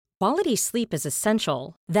Quality sleep is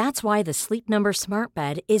essential. That's why the Sleep Number Smart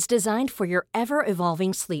Bed is designed for your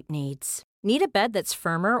ever-evolving sleep needs. Need a bed that's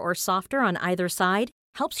firmer or softer on either side?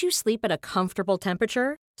 Helps you sleep at a comfortable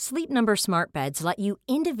temperature? Sleep Number Smart Beds let you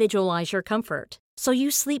individualize your comfort, so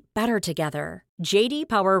you sleep better together. J.D.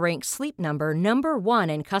 Power ranks Sleep Number number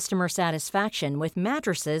one in customer satisfaction with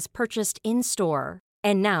mattresses purchased in-store.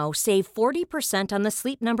 And now, save 40% on the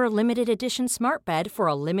Sleep Number Limited Edition Smart Bed for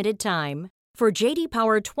a limited time. For J.D.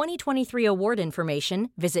 Power 2023 award information,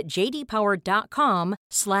 visit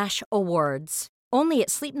jdpower.com/awards. Only at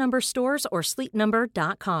Sleep Number stores or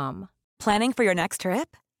sleepnumber.com. Planning for your next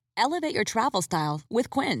trip? Elevate your travel style with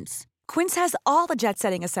Quince. Quince has all the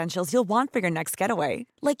jet-setting essentials you'll want for your next getaway,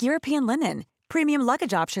 like European linen, premium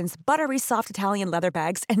luggage options, buttery soft Italian leather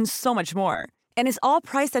bags, and so much more. And is all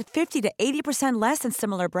priced at 50 to 80% less than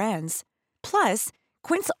similar brands. Plus,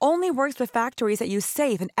 Quince only works with factories that use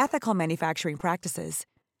safe and ethical manufacturing practices.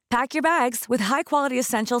 Pack your bags with high-quality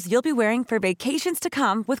essentials you'll be wearing for vacations to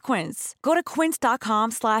come with Quince. Go to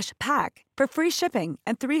quince.com/pack for free shipping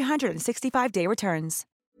and 365-day returns.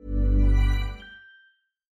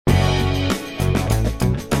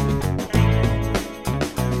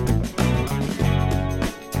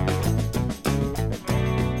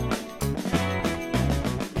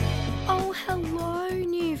 Oh, hello,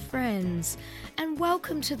 new friends, and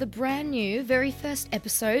welcome to the brand new, very first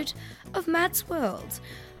episode of Mads World.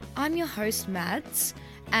 I'm your host, Mads,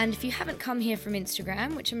 and if you haven't come here from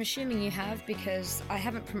Instagram, which I'm assuming you have because I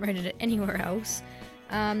haven't promoted it anywhere else,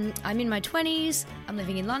 I'm in my 20s, I'm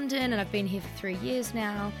living in London, and I've been here for 3 years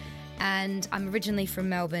now, and I'm originally from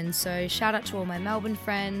Melbourne, so shout out to all my Melbourne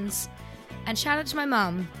friends, and shout out to my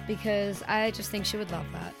mum, because I just think she would love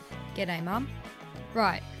that. G'day, mum.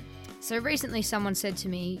 Right, so recently someone said to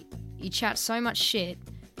me, you chat so much shit,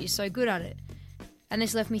 but you're so good at it. And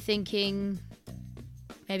this left me thinking,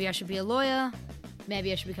 maybe I should be a lawyer,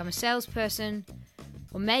 maybe I should become a salesperson,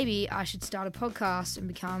 or maybe I should start a podcast and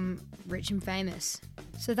become rich and famous.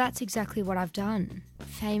 So that's exactly what I've done.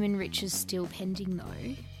 Fame and riches still pending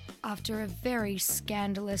though. After a very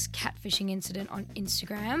scandalous catfishing incident on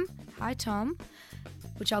Instagram, hi Tom,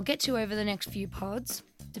 which I'll get to over the next few pods.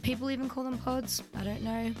 Do people even call them pods? I don't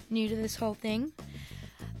know, new to this whole thing.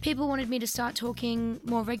 People wanted me to start talking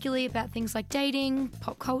more regularly about things like dating,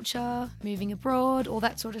 pop culture, moving abroad, all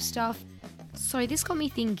that sort of stuff. So this got me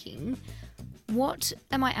thinking, what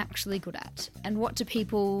am I actually good at? And what do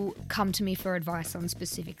people come to me for advice on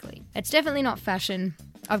specifically? It's definitely not fashion.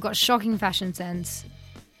 I've got shocking fashion sense.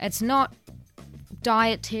 It's not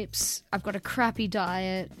diet tips. I've got a crappy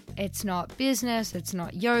diet. It's not business. It's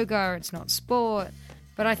not yoga. It's not sport.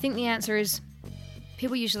 But I think the answer is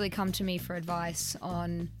people usually come to me for advice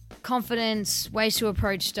on confidence, ways to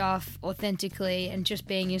approach stuff authentically, and just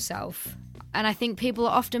being yourself. And I think people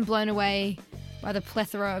are often blown away by the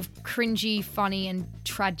plethora of cringy, funny, and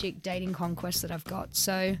tragic dating conquests that I've got.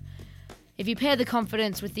 So if you pair the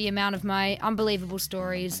confidence with the amount of my unbelievable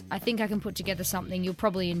stories, I think I can put together something you'll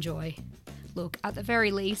probably enjoy. Look, at the very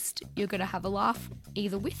least, you're going to have a laugh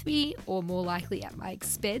either with me or more likely at my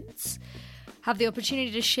expense. Have the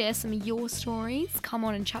opportunity to share some of your stories. Come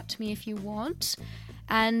on and chat to me if you want.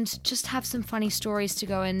 And just have some funny stories to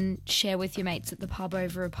go and share with your mates at the pub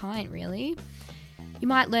over a pint, really. You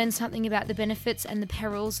might learn something about the benefits and the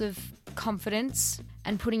perils of confidence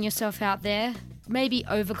and putting yourself out there. Maybe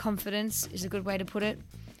overconfidence is a good way to put it.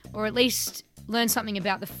 Or at least learn something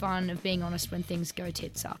about the fun of being honest when things go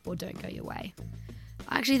tits up or don't go your way.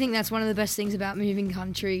 I actually think that's one of the best things about moving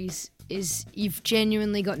countries is you've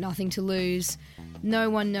genuinely got nothing to lose. No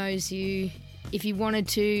one knows you. If you wanted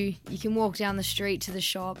to, you can walk down the street to the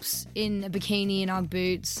shops in a bikini and Ugg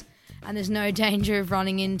boots, and there's no danger of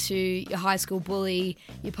running into your high school bully,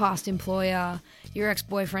 your past employer, your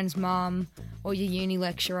ex-boyfriend's mum, or your uni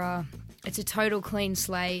lecturer. It's a total clean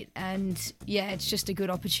slate, and yeah, it's just a good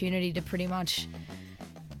opportunity to pretty much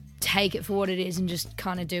take it for what it is and just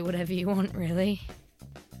kind of do whatever you want, really.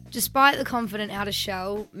 Despite the confident outer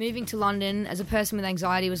shell, moving to London as a person with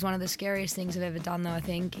anxiety was one of the scariest things I've ever done, though, I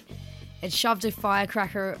think. It shoved a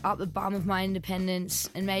firecracker up the bum of my independence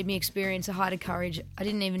and made me experience a height of courage I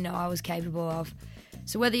didn't even know I was capable of.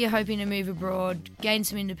 So whether you're hoping to move abroad, gain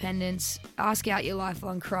some independence, ask out your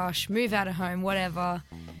lifelong crush, move out of home, whatever,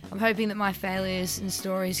 I'm hoping that my failures and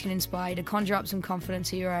stories can inspire you to conjure up some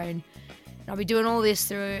confidence of your own. And I'll be doing all this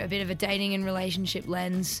through a bit of a dating and relationship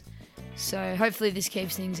lens. So hopefully this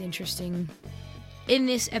keeps things interesting. In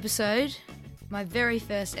this episode, my very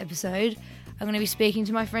first episode, I'm going to be speaking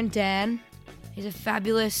to my friend Dan. He's a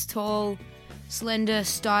fabulous, tall, slender,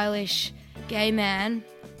 stylish, gay man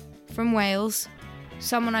from Wales.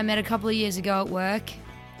 Someone I met a couple of years ago at work.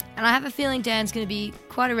 And I have a feeling Dan's going to be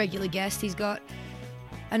quite a regular guest. He's got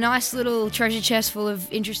a nice little treasure chest full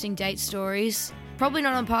of interesting date stories. Probably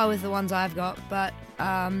not on par with the ones I've got, but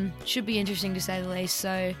should be interesting to say the least.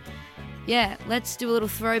 So, yeah, let's do a little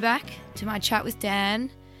throwback to my chat with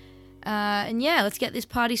Dan. And yeah, let's get this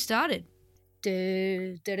party started.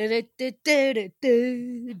 G'day,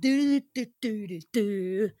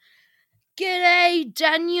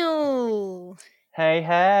 Daniel.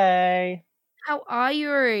 Hey. How are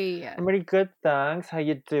you? I'm really good, thanks. How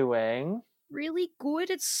you doing? Really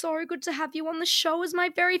good. It's so good to have you on the show as my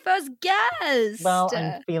very first guest. Well,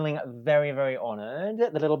 I'm feeling very, very honoured.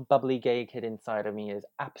 The little bubbly gay kid inside of me is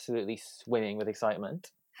absolutely swimming with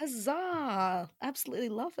excitement. Huzzah! Absolutely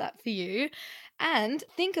love that for you. And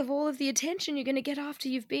think of all of the attention you're going to get after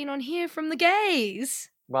you've been on here from the gays.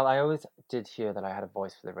 Well, I always did hear that I had a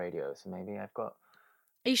voice for the radio, so maybe I've got...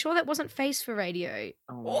 Are you sure that wasn't face for radio?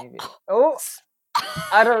 Oh, maybe. Oh!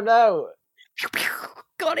 I don't know.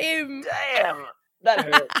 Got him! Damn! That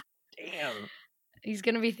hurt. Damn. He's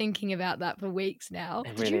going to be thinking about that for weeks now.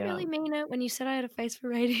 Did you really mean it when you said I had a face for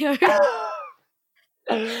radio?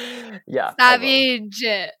 Yeah. Savage!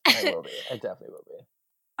 I will be. I definitely will be.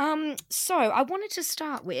 So I wanted to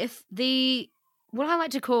start with what I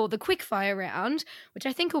like to call the quickfire round, which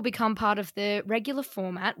I think will become part of the regular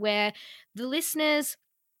format where the listeners,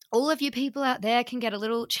 all of you people out there, can get a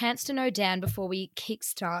little chance to know Dan before we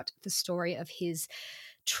kickstart the story of his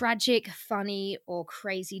tragic, funny, or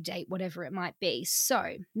crazy date, whatever it might be.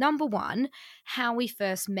 So, number one, how we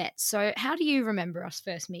first met. So, how do you remember us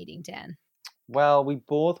first meeting, Dan? Well, we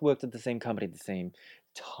both worked at the same company at the same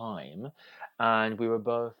time, and we were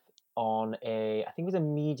both on I think it was a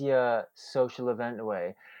media social event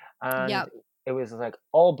away, and it was like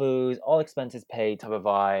all booze, all expenses paid type of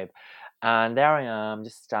vibe. And there I am,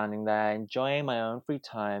 just standing there, enjoying my own free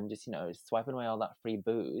time, just swiping away all that free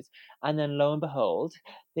booze. And then lo and behold,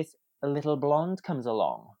 this little blonde comes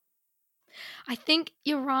along. I think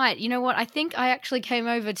you're right. You know what? I think I actually came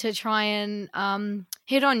over to try and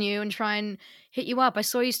hit on you and try and hit you up. I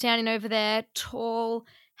saw you standing over there, tall,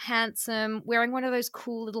 handsome, wearing one of those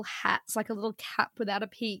cool little hats, like a little cap without a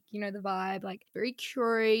peak, you know the vibe, like very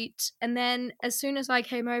cute. And then as soon as I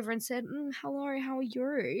came over and said, hello, how are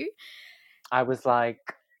you? I was like,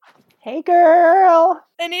 hey girl.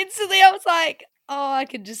 And instantly I was like, oh, I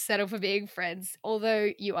could just settle for being friends, although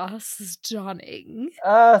you are stunning.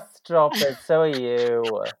 Stop it, so are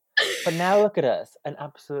you. But now look at us, an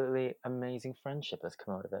absolutely amazing friendship has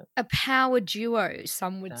come out of it. A power duo,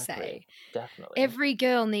 some would say. Definitely. Every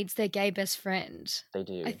girl needs their gay best friend. They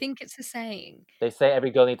do. I think it's a saying. They say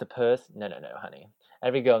every girl needs a purse. No, honey.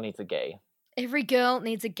 Every girl needs a gay. Every girl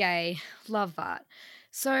needs a gay. Love that.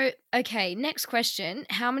 So, okay, next question.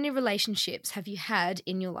 How many relationships have you had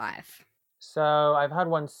in your life? So, I've had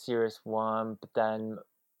one serious one, but then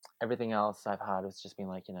everything else I've had has just been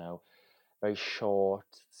like, very short,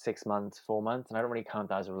 6 months, 4 months, and I don't really count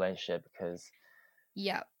that as a relationship because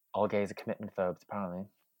all gays are commitment phobes, apparently.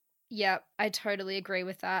 Yep, I totally agree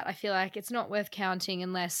with that. I feel like it's not worth counting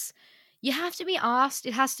unless you have to be asked.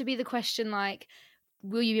 It has to be the question like,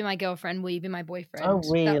 will you be my girlfriend? Will you be my boyfriend? Oh,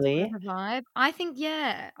 really? That's the vibe. I think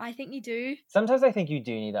you do. Sometimes I think you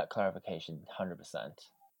do need that clarification, 100%.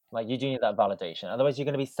 Like, you do need that validation. Otherwise, you're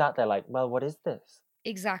going to be sat there like, well, what is this?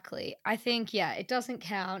 Exactly. I think, it doesn't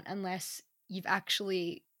count unless you've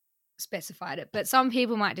actually specified it. But some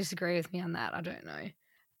people might disagree with me on that. I don't know.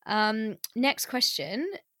 Next question.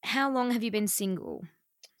 How long have you been single?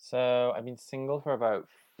 So, I've been single for about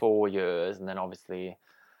 4 years. And then obviously,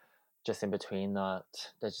 just in between that,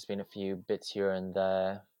 there's just been a few bits here and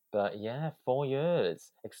there. But yeah, 4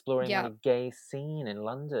 years. Exploring the gay scene in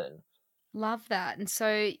London. Love that. And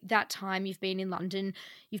so that time you've been in London,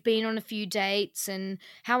 you've been on a few dates, and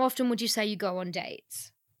how often would you say you go on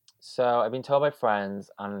dates? So I've been told by friends,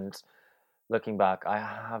 and looking back, I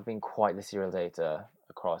have been quite the serial dater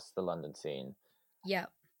across the London scene. Yep.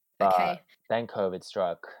 But then COVID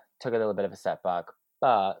struck, took a little bit of a setback,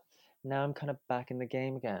 but now I'm kind of back in the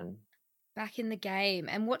game again. Back in the game.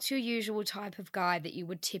 And what's your usual type of guy that you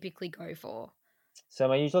would typically go for? So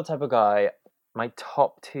my usual type of guy, my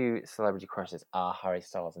top 2 celebrity crushes are Harry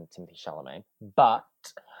Styles and Timothée Chalamet. But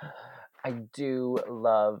I do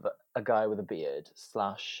love a guy with a beard /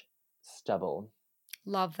 stubble.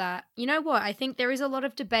 Love that. You know what? I think there is a lot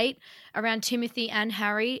of debate around Timothy and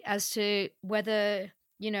Harry as to whether,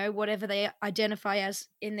 whatever they identify as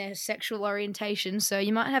in their sexual orientation. So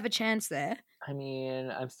you might have a chance there. I mean,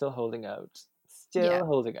 I'm still holding out.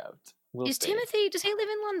 Holding out. Timothy, does he live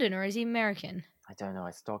in London or is he American? I don't know.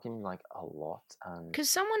 I stalk him like a lot, and Because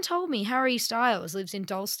someone told me Harry Styles lives in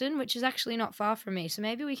Dalston, which is actually not far from me. So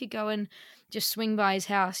maybe we could go and just swing by his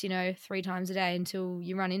house, 3 times a day until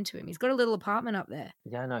you run into him. He's got a little apartment up there.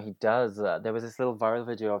 yeah, no, he does. There was this little viral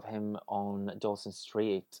video of him on Dawson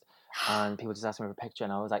Street, and people just asked me for a picture,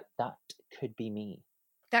 and I was like, that could be me.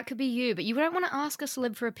 That could be you, but you don't want to ask a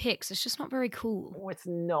celeb for a pic, so it's just not very cool. Oh, it's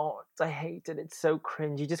not. I hate it. It's so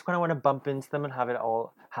cringe. You just kind of want to bump into them and have it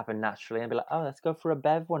all happen naturally and be like, oh, let's go for a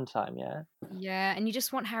bev one time, yeah? Yeah, and you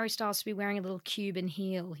just want Harry Styles to be wearing a little Cuban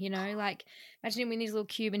heel, like imagine him in his little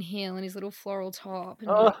Cuban heel and his little floral top and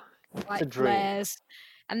Oh, it's a white dream. flares,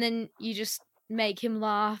 and then you just make him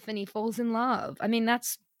laugh and he falls in love. I mean,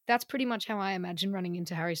 that's pretty much how I imagine running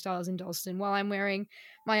into Harry Styles in Dalston while I'm wearing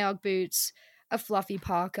my UGG boots, a fluffy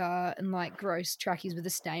parka, and like gross trackies with a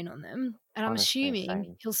stain on them. And I'm Honestly, assuming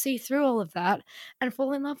same. he'll see through all of that and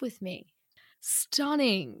fall in love with me.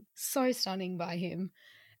 Stunning. So stunning by him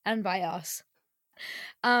and by us.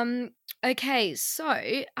 Okay, so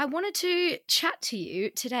I wanted to chat to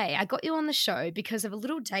you today. I got you on the show because of a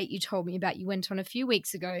little date you told me about you went on a few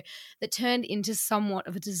weeks ago that turned into somewhat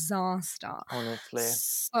of a disaster. Honestly.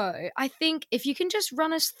 So I think if you can just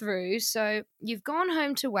run us through. So you've gone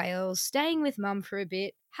home to Wales, staying with mum for a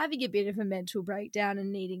bit, having a bit of a mental breakdown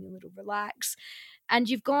and needing a little relax, and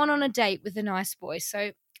you've gone on a date with a nice boy.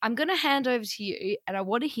 So I'm going to hand over to you, and I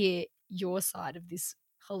want to hear your side of this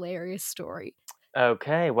hilarious story.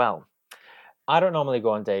 Okay, well, I don't normally go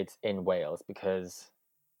on dates in Wales because,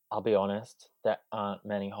 I'll be honest, there aren't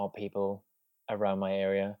many hot people around my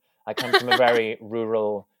area. I come from a very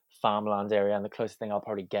rural farmland area, and the closest thing I'll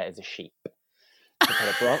probably get is a sheep, to put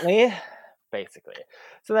it bluntly, basically.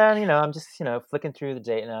 So then, I'm just, flicking through the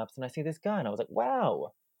dating apps, and I see this guy, and I was like,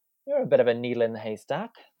 wow, you're a bit of a needle in the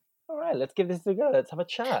haystack. All right, let's give this a go. Let's have a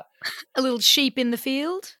chat. A little sheep in the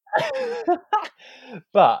field?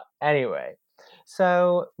 But anyway,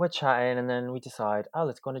 so we're chatting, and then we decide, oh,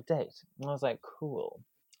 let's go on a date. And I was like, cool.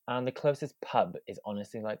 And the closest pub is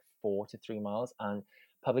honestly like 4 to 3 miles, and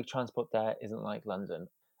public transport there isn't like London.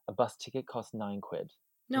 A bus ticket costs £9.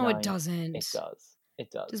 No, it doesn't. It does.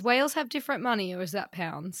 It does. Does Wales have different money, or is that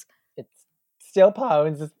pounds? It's still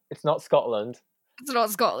pounds. It's not Scotland. It's not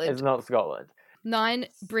Scotland. It's not Scotland. 9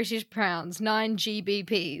 British pounds, 9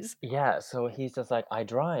 GBPs. Yeah, so he's just like, I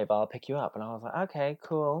drive, I'll pick you up. And I was like, okay,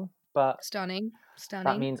 cool. But Stunning.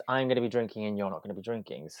 that means I'm going to be drinking and you're not going to be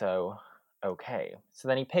drinking. So, okay. So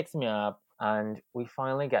then he picks me up and we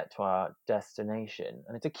finally get to our destination.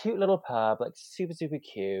 And it's a cute little pub, like super, super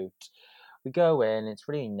cute. We go in, it's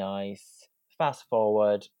really nice. Fast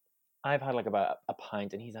forward, I've had like about a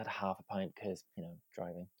pint and he's had half a pint because,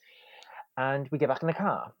 driving. And we get back in the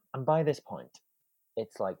car. And by this point,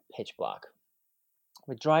 it's like pitch black.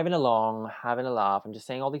 We're driving along, having a laugh, and just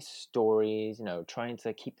saying all these stories, trying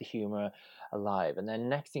to keep the humor alive. And then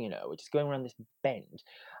next thing you know, we're just going around this bend,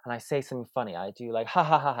 and I say something funny. I do like ha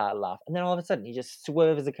ha ha ha laugh, and then all of a sudden he just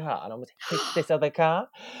swerves the car and almost hits this other car.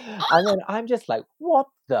 And then I'm just like, what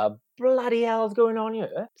the bloody hell's going on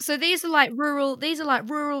here? So these are like rural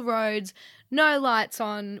roads, no lights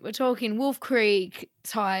on. We're talking Wolf Creek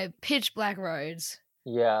type pitch black roads.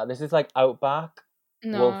 Yeah, this is like Outback,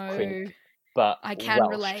 Wolf Creek. But I can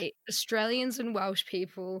Welsh. relate. Australians and Welsh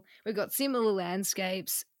people, we've got similar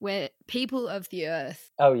landscapes. We're people of the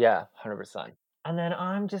earth. Oh yeah, 100%. And then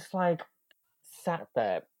I'm just like sat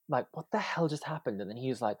there, like, what the hell just happened? And then he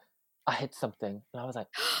was like, I hit something. And I was like,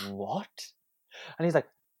 what? And he's like,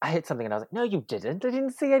 I hit something. And I was like, no, you didn't. I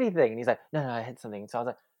didn't see anything. And he's like, no, I hit something. So I was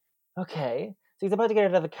like, okay. So he's about to get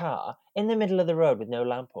out of the car in the middle of the road with no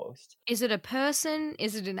lamppost. Is it a person?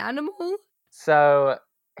 Is it an animal? So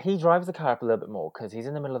he drives the car up a little bit more because he's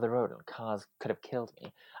in the middle of the road and cars could have killed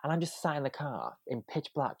me. And I'm just sat in the car in pitch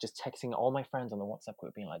black, just texting all my friends on the WhatsApp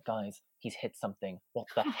group being like, guys, he's hit something. What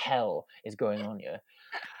the hell is going on here?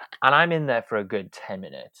 And I'm in there for a good 10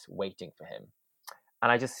 minutes waiting for him.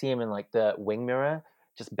 And I just see him in like the wing mirror,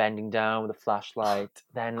 just bending down with a flashlight.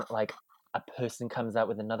 Then like a person comes out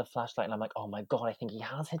with another flashlight and I'm like, oh my God, I think he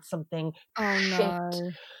has hit something. Oh Shit.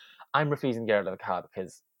 no. I'm refusing to get out of the car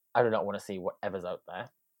because I do not want to see whatever's out there.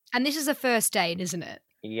 And this is a first date, isn't it?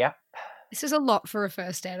 Yep. This is a lot for a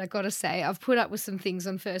first date, I gotta say. I've put up with some things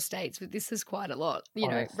on first dates, but this is quite a lot.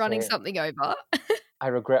 Honestly, running something over. I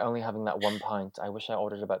regret only having that 1 pint. I wish I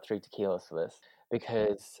ordered about 3 tequilas for this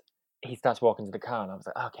because he starts walking to the car and I was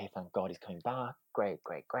like, okay, thank God he's coming back. Great.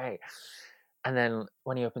 And then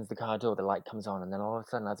when he opens the car door, the light comes on and then all of a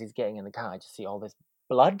sudden as he's getting in the car, I just see all this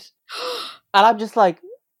blood. And I'm just like,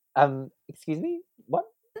 excuse me? What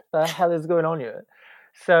the hell is going on here?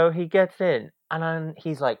 So he gets in and then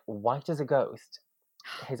he's like white as a ghost.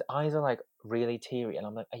 his eyes are like really teary, and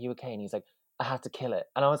I'm like, "Are you okay?" And he's like, "I had to kill it."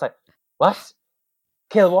 And I was like, "What?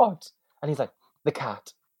 Kill what?" And he's like, "The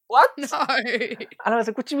cat." What? No. And I was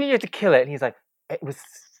like, "What do you mean you had to kill it?" And he's like, "It was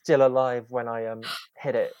still alive when I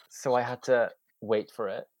hit it, so I had to wait for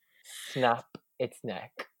it, snap its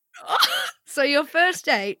neck." So your first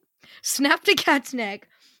date, snapped a cat's neck,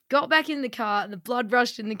 got back in the car, and the blood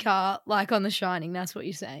rushed in the car like on The Shining. That's what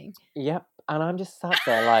you're saying. Yep. And I'm just sat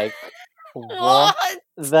there like, what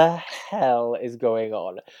the hell is going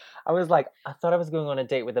on? I was like, I thought I was going on a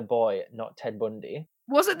date with a boy, not Ted Bundy.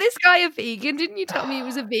 Wasn't this guy a vegan? Didn't you tell me he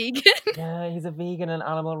was a vegan? Yeah, he's a vegan and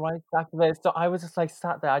animal rights activist. So I was just like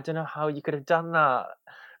sat there. I don't know how you could have done that.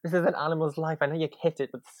 This is an animal's life. I know you hit it,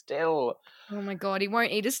 but still. Oh my God, he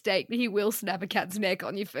won't eat a steak, but he will snap a cat's neck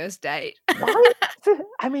on your first date. What?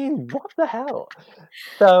 I mean, what the hell?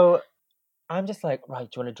 So I'm just like, right,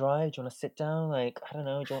 do you want to drive? Do you want to sit down? Like, I don't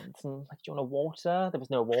know, do you want a water? There was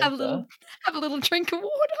no water. Have a little drink of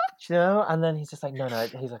water. You know? And then he's just like, no.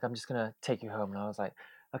 He's like, I'm just going to take you home. And I was like,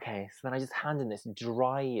 okay. So then I just hand him this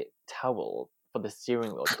dry towel for the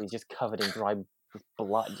steering wheel because he's just covered in dry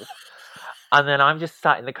blood. And then I'm just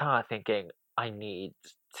sat in the car thinking, I need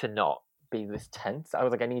to not be this tense. I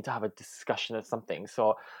was like, I need to have a discussion of something.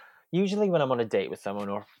 So usually when I'm on a date with someone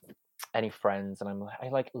or any friends and I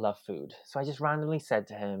love food. So I just randomly said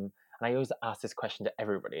to him, and I always ask this question to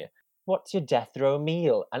everybody, what's your death row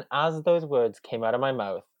meal? And as those words came out of my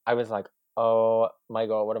mouth, I was like, oh my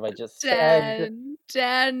God, what have I just said?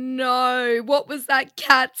 Dan, no. What was that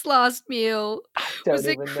cat's last meal? Was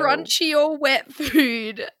it crunchy or wet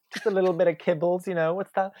food? Just a little bit of kibbles, you know.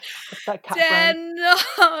 What's that cat Dan,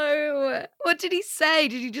 no. What did he say?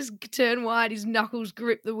 Did he just turn white, his knuckles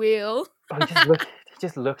grip the wheel? Oh, he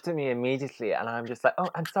just looked at me immediately, and I'm just like, oh,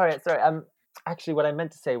 I'm sorry. Actually, what I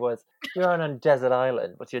meant to say was, you're on a desert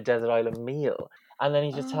island. What's your desert island meal? And then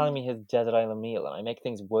he's just telling me his desert island meal, and I make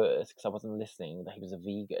things worse because I wasn't listening that he was a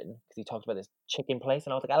vegan, because he talked about this chicken place,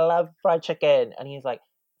 and I was like, I love fried chicken. And he's like,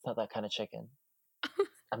 it's not that kind of chicken.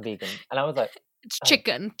 I'm vegan. And I was like, it's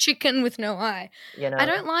chicken with no I. You know? I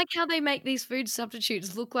don't like how they make these food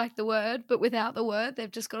substitutes look like the word, but without the word, they've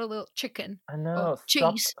just got a little chicken. I know.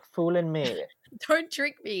 Stop cheese. Fooling me. Don't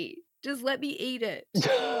trick me. Just let me eat it.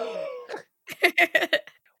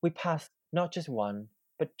 We passed not just one,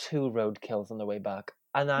 but 2 roadkills on the way back.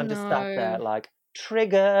 And I'm just sat there like,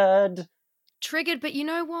 triggered, but you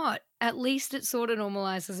know what? At least it sort of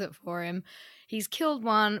normalizes it for him. He's killed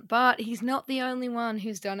one, but he's not the only one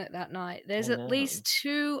who's done it that night. There's at least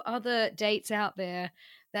 2 other dates out there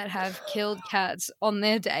that have killed cats on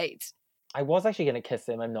their date. I was actually going to kiss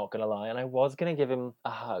him, I'm not going to lie, and I was going to give him a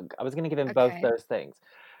hug. I was going to give him both those things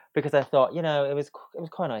because I thought, you know, it was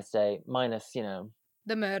quite a nice day, minus, you know,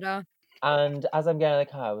 the murder. And as I'm getting in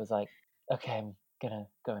the car, I was like, okay, I'm going to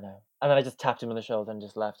go now. And then I just tapped him on the shoulder and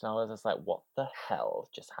just left, and I was just like, what the hell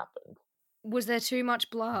just happened? Was there too much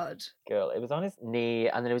blood? Girl, it was on his knee,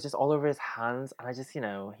 and then it was just all over his hands, and I just, you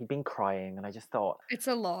know, he'd been crying, and I just thought... It's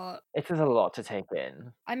a lot. It is a lot to take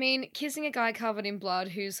in. I mean, kissing a guy covered in blood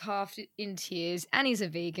who's half in tears, and he's a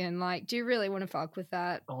vegan, like, do you really want to fuck with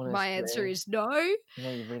that? Honestly. My answer is no. No,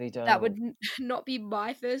 you really don't. That would not be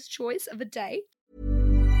my first choice of a date.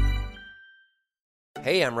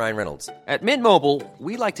 Hey, I'm Ryan Reynolds. At Mint Mobile,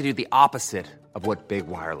 we like to do the opposite of what Big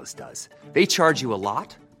Wireless does. They charge you a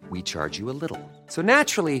lot. We charge you a little. So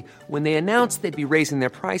naturally, when they announced they'd be raising their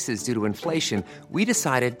prices due to inflation, we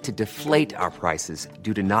decided to deflate our prices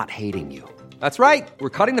due to not hating you. That's right. We're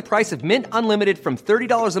cutting the price of Mint Unlimited from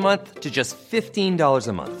 $30 a month to just $15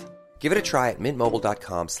 a month. Give it a try at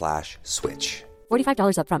mintmobile.com/switch.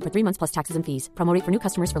 $45 up front for 3 months plus taxes and fees. Promo rate for new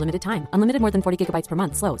customers for limited time. Unlimited more than 40 gigabytes per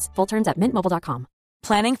month. Slows full terms at mintmobile.com.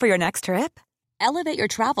 Planning for your next trip? Elevate your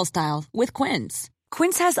travel style with Quince.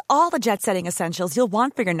 Quince has all the jet-setting essentials you'll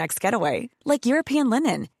want for your next getaway, like European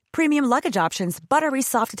linen, premium luggage options, buttery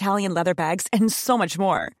soft Italian leather bags, and so much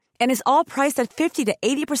more. And is all priced at 50 to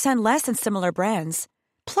 80% less than similar brands.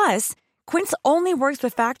 Plus, Quince only works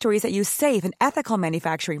with factories that use safe and ethical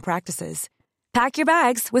manufacturing practices. Pack your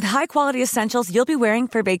bags with high-quality essentials you'll be wearing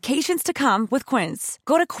for vacations to come with Quince.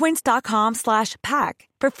 Go to quince.com/pack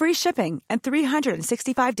for free shipping and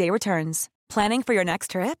 365-day returns. Planning for your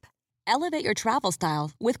next trip? Elevate your travel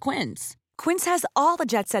style with Quince. Quince has all the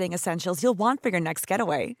jet-setting essentials you'll want for your next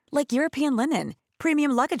getaway, like European linen,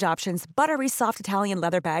 premium luggage options, buttery soft Italian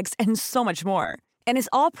leather bags, and so much more. And is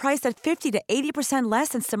all priced at 50 to 80% less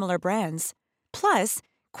than similar brands. Plus,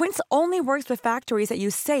 Quince only works with factories that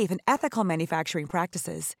use safe and ethical manufacturing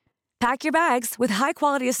practices. Pack your bags with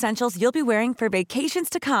high-quality essentials you'll be wearing for vacations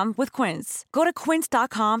to come with Quince. Go to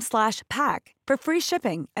quince.com/pack for free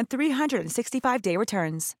shipping and 365-day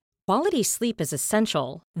returns. Quality sleep is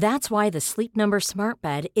essential. That's why the Sleep Number Smart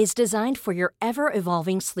Bed is designed for your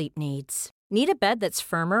ever-evolving sleep needs. Need a bed that's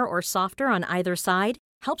firmer or softer on either side?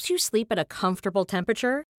 Helps you sleep at a comfortable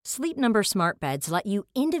temperature? Sleep Number Smart Beds let you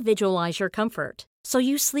individualize your comfort, so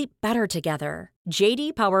you sleep better together.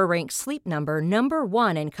 JD Power ranks Sleep Number number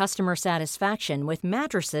 1 in customer satisfaction with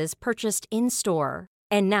mattresses purchased in-store.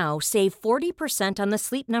 And now save 40% on the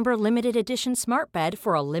Sleep Number Limited Edition Smart Bed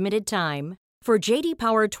for a limited time. For JD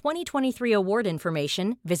Power 2023 award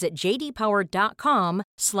information, visit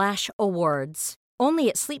jdpower.com/awards. Only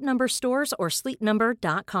at Sleep Number stores or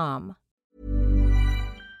sleepnumber.com.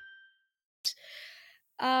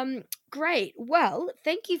 Great. Well,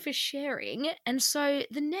 thank you for sharing. And so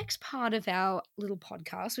the next part of our little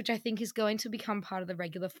podcast, which I think is going to become part of the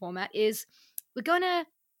regular format, is we're going to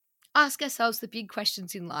ask ourselves the big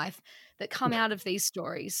questions in life that come out of these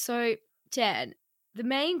stories. So, Dan, the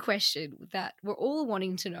main question that we're all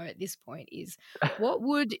wanting to know at this point is, what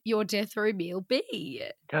would your death row meal be?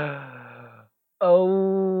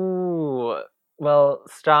 Oh, well,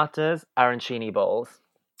 starters, arancini balls.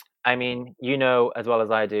 I mean, you know as well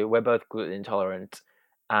as I do, we're both gluten intolerant.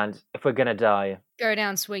 And if we're going to die... Go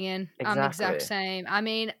down swinging. Exactly. I'm the exact same. I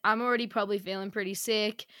mean, I'm already probably feeling pretty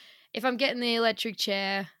sick. If I'm getting the electric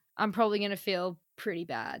chair, I'm probably going to feel pretty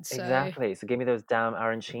bad. So Exactly. So give me those damn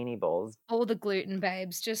arancini balls. all the gluten,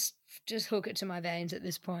 babes. Just hook it to my veins at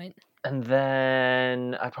this point. And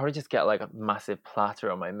then I'd probably just get like a massive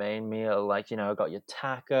platter on my main meal. Like, you know, I've got your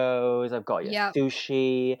tacos, I've got your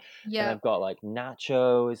sushi, and I've got like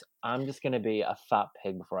nachos. I'm just going to be a fat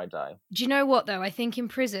pig before I die. Do you know what, though? I think in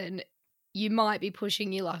prison, you might be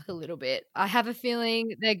pushing your luck a little bit. I have a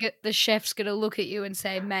feeling the chef's going to look at you and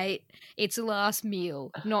say, mate, it's a last meal,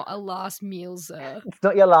 not a last meal, sir. It's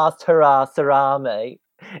not your last hurrah, sirrah, mate.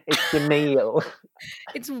 It's your meal.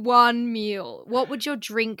 It's one meal. What would your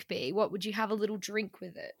drink be? What would you have a little drink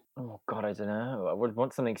with it? Oh, God, I don't know. I would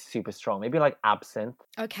want something super strong. Maybe like absinthe.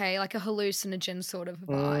 Okay, like a hallucinogen sort of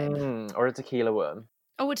vibe. Or a tequila worm.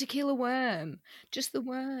 Oh, a tequila worm. Just the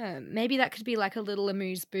worm. Maybe that could be like a little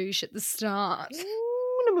amuse-bouche at the start.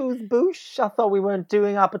 Amuse-bouche? I thought we weren't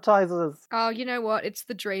doing appetizers. Oh, you know what? It's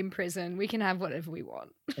the dream prison. We can have whatever we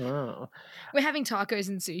want. Oh. We're having tacos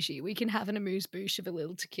and sushi. We can have an amuse-bouche of a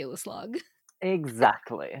little tequila slug.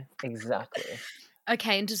 Exactly.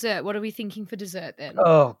 Okay, and dessert. What are we thinking for dessert then?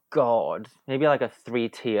 Oh, God. Maybe like a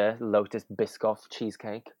 3-tier Lotus Biscoff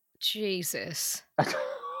cheesecake. Jesus.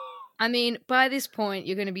 I mean, by this point,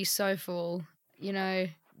 you're going to be so full. You know,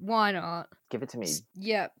 why not? Give it to me.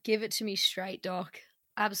 Yeah, give it to me straight, Doc.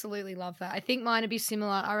 Absolutely love that. I think mine would be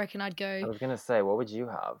similar. I reckon I'd go... I was going to say, what would you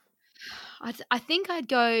have? I think I'd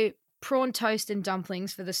go prawn toast and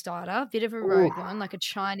dumplings for the starter. Bit of a rogue one, like a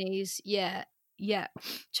Chinese... Yeah,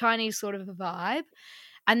 Chinese sort of a vibe.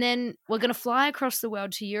 And then we're going to fly across the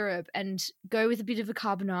world to Europe and go with a bit of a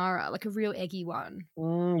carbonara, like a real eggy one.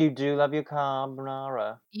 You do love your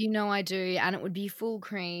carbonara. You know I do. And it would be full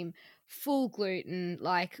cream, full gluten,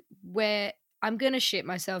 like where I'm going to shit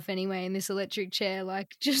myself anyway in this electric chair.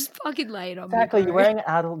 Like, just fucking lay it on me. Exactly. You're wearing an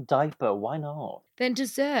adult diaper. Why not? Then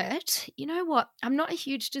dessert. You know what? I'm not a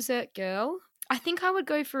huge dessert girl. I think I would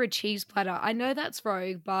go for a cheese platter. I know that's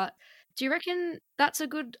rogue, but... Do you reckon that's a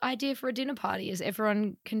good idea for a dinner party, as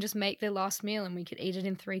everyone can just make their last meal and we could eat it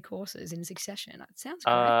in 3 courses in succession? That sounds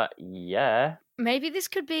great. Yeah. Maybe this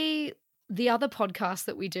could be the other podcast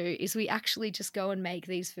that we do, is we actually just go and make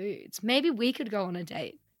these foods. Maybe we could go on a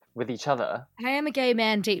date. With each other? I am a gay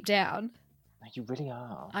man deep down. You really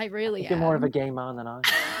are. I really am. You're more of a gay man than I am.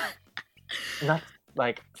 And that's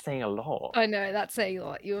like saying a lot. I know, that's saying a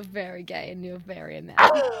lot. You're very gay and you're very a man.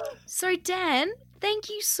 So, Dan, thank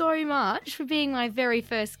you so much for being my very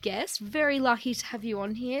first guest. Very lucky to have you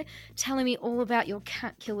on here, telling me all about your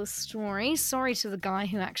cat killer story. Sorry to the guy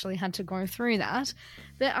who actually had to go through that,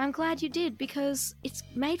 but I'm glad you did, because it's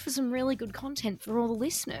made for some really good content for all the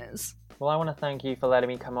listeners. Well, I want to thank you for letting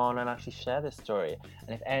me come on and actually share this story.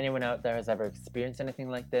 And if anyone out there has ever experienced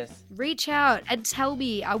anything like this, reach out and tell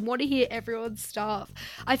me. I want to hear everyone's stuff.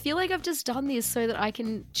 I feel like I've just done this so that I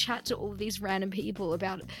can chat to all of these random people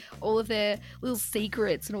about all of their little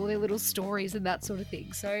secrets and all their little stories and that sort of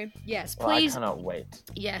thing. So, yes, please. Well, I cannot wait.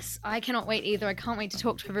 Yes, I cannot wait either. I can't wait to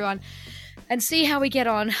talk to everyone and see how we get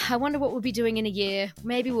on. I wonder what we'll be doing in a year.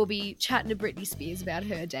 Maybe we'll be chatting to Britney Spears about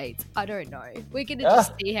her dates. I don't know. We're going to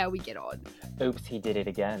just see how we get on. God. Oops, he did it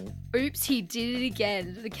again. Oops, he did it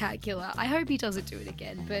again, the cat killer. I hope he doesn't do it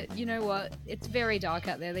again, but you know what? It's very dark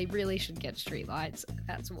out there. They really should get streetlights.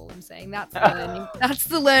 That's all I'm saying. That's the learning. That's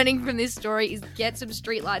the learning from this story, is get some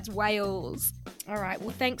streetlights, Wales. All right,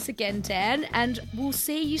 well, thanks again, Dan, and we'll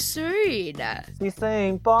see you soon. See you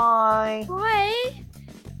soon. Bye. Bye.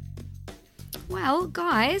 Well,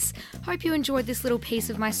 guys, hope you enjoyed this little piece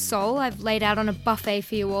of my soul I've laid out on a buffet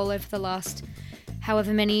for you all over the last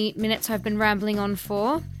however many minutes I've been rambling on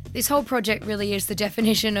for. This whole project really is the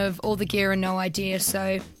definition of all the gear and no idea,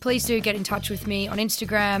 so please do get in touch with me on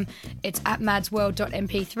Instagram. It's at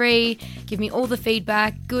madsworld.mp3. Give me all the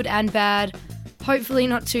feedback, good and bad. Hopefully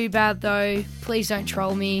not too bad though. Please don't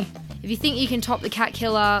troll me. If you think you can top the cat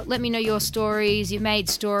killer, let me know your stories, your maid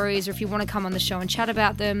stories, or if you want to come on the show and chat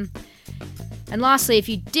about them. And lastly, if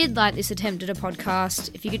you did like this attempt at a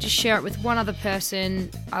podcast, if you could just share it with one other person,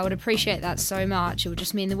 I would appreciate that so much. It would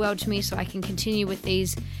just mean the world to me, so I can continue with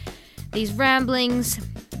these ramblings.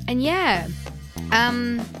 And yeah,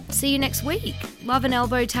 see you next week. Love and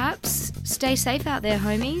elbow taps. Stay safe out there,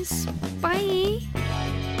 homies. Bye.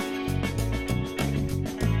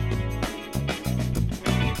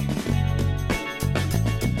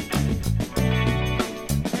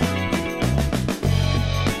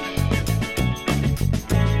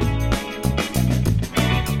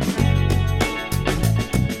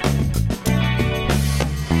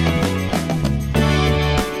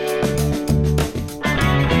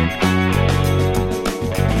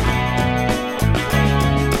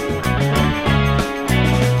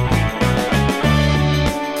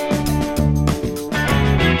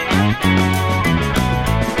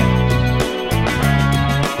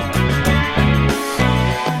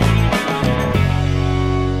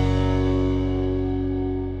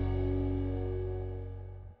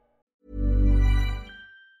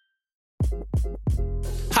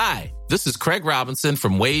 Hi, this is Craig Robinson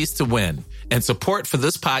from Ways to Win, and support for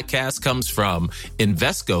this podcast comes from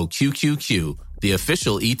Invesco QQQ, the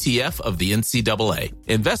official ETF of the NCAA.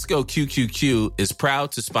 Invesco QQQ is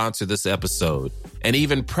proud to sponsor this episode, and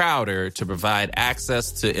even prouder to provide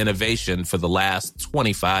access to innovation for the last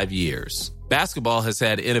 25 years. Basketball has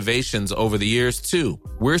had innovations over the years, too.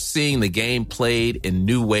 We're seeing the game played in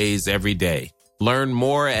new ways every day. Learn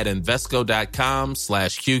more at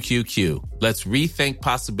Invesco.com/QQQ. Let's rethink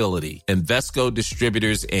possibility. Invesco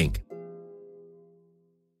Distributors, Inc.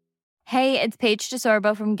 Hey, it's Paige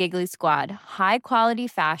DeSorbo from Giggly Squad. High quality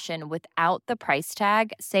fashion without the price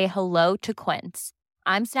tag. Say hello to Quince.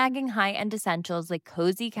 I'm snagging high-end essentials like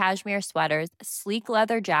cozy cashmere sweaters, sleek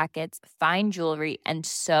leather jackets, fine jewelry, and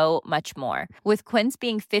so much more. With Quince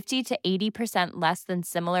being 50 to 80% less than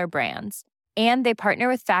similar brands. And they partner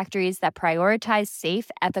with factories that prioritize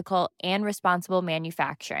safe, ethical, and responsible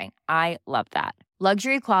manufacturing. I love that.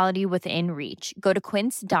 Luxury quality within reach. Go to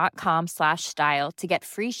quince.com/style to get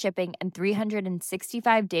free shipping and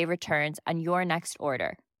 365-day returns on your next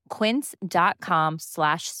order.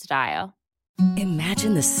 Quince.com/style.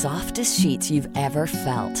 Imagine the softest sheets you've ever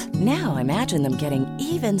felt. Now imagine them getting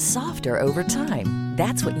even softer over time.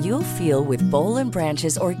 That's what you'll feel with Boll &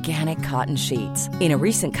 Branch's organic cotton sheets. In a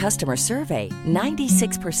recent customer survey,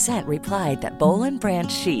 96% replied that Boll & Branch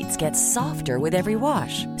sheets get softer with every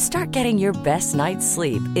wash. Start getting your best night's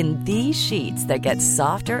sleep in these sheets that get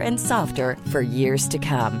softer and softer for years to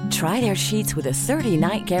come. Try their sheets with a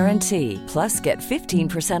 30-night guarantee. Plus, get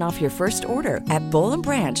 15% off your first order at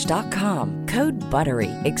bollandbranch.com. Code BUTTERY.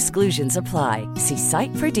 Exclusions apply. See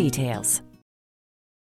site for details.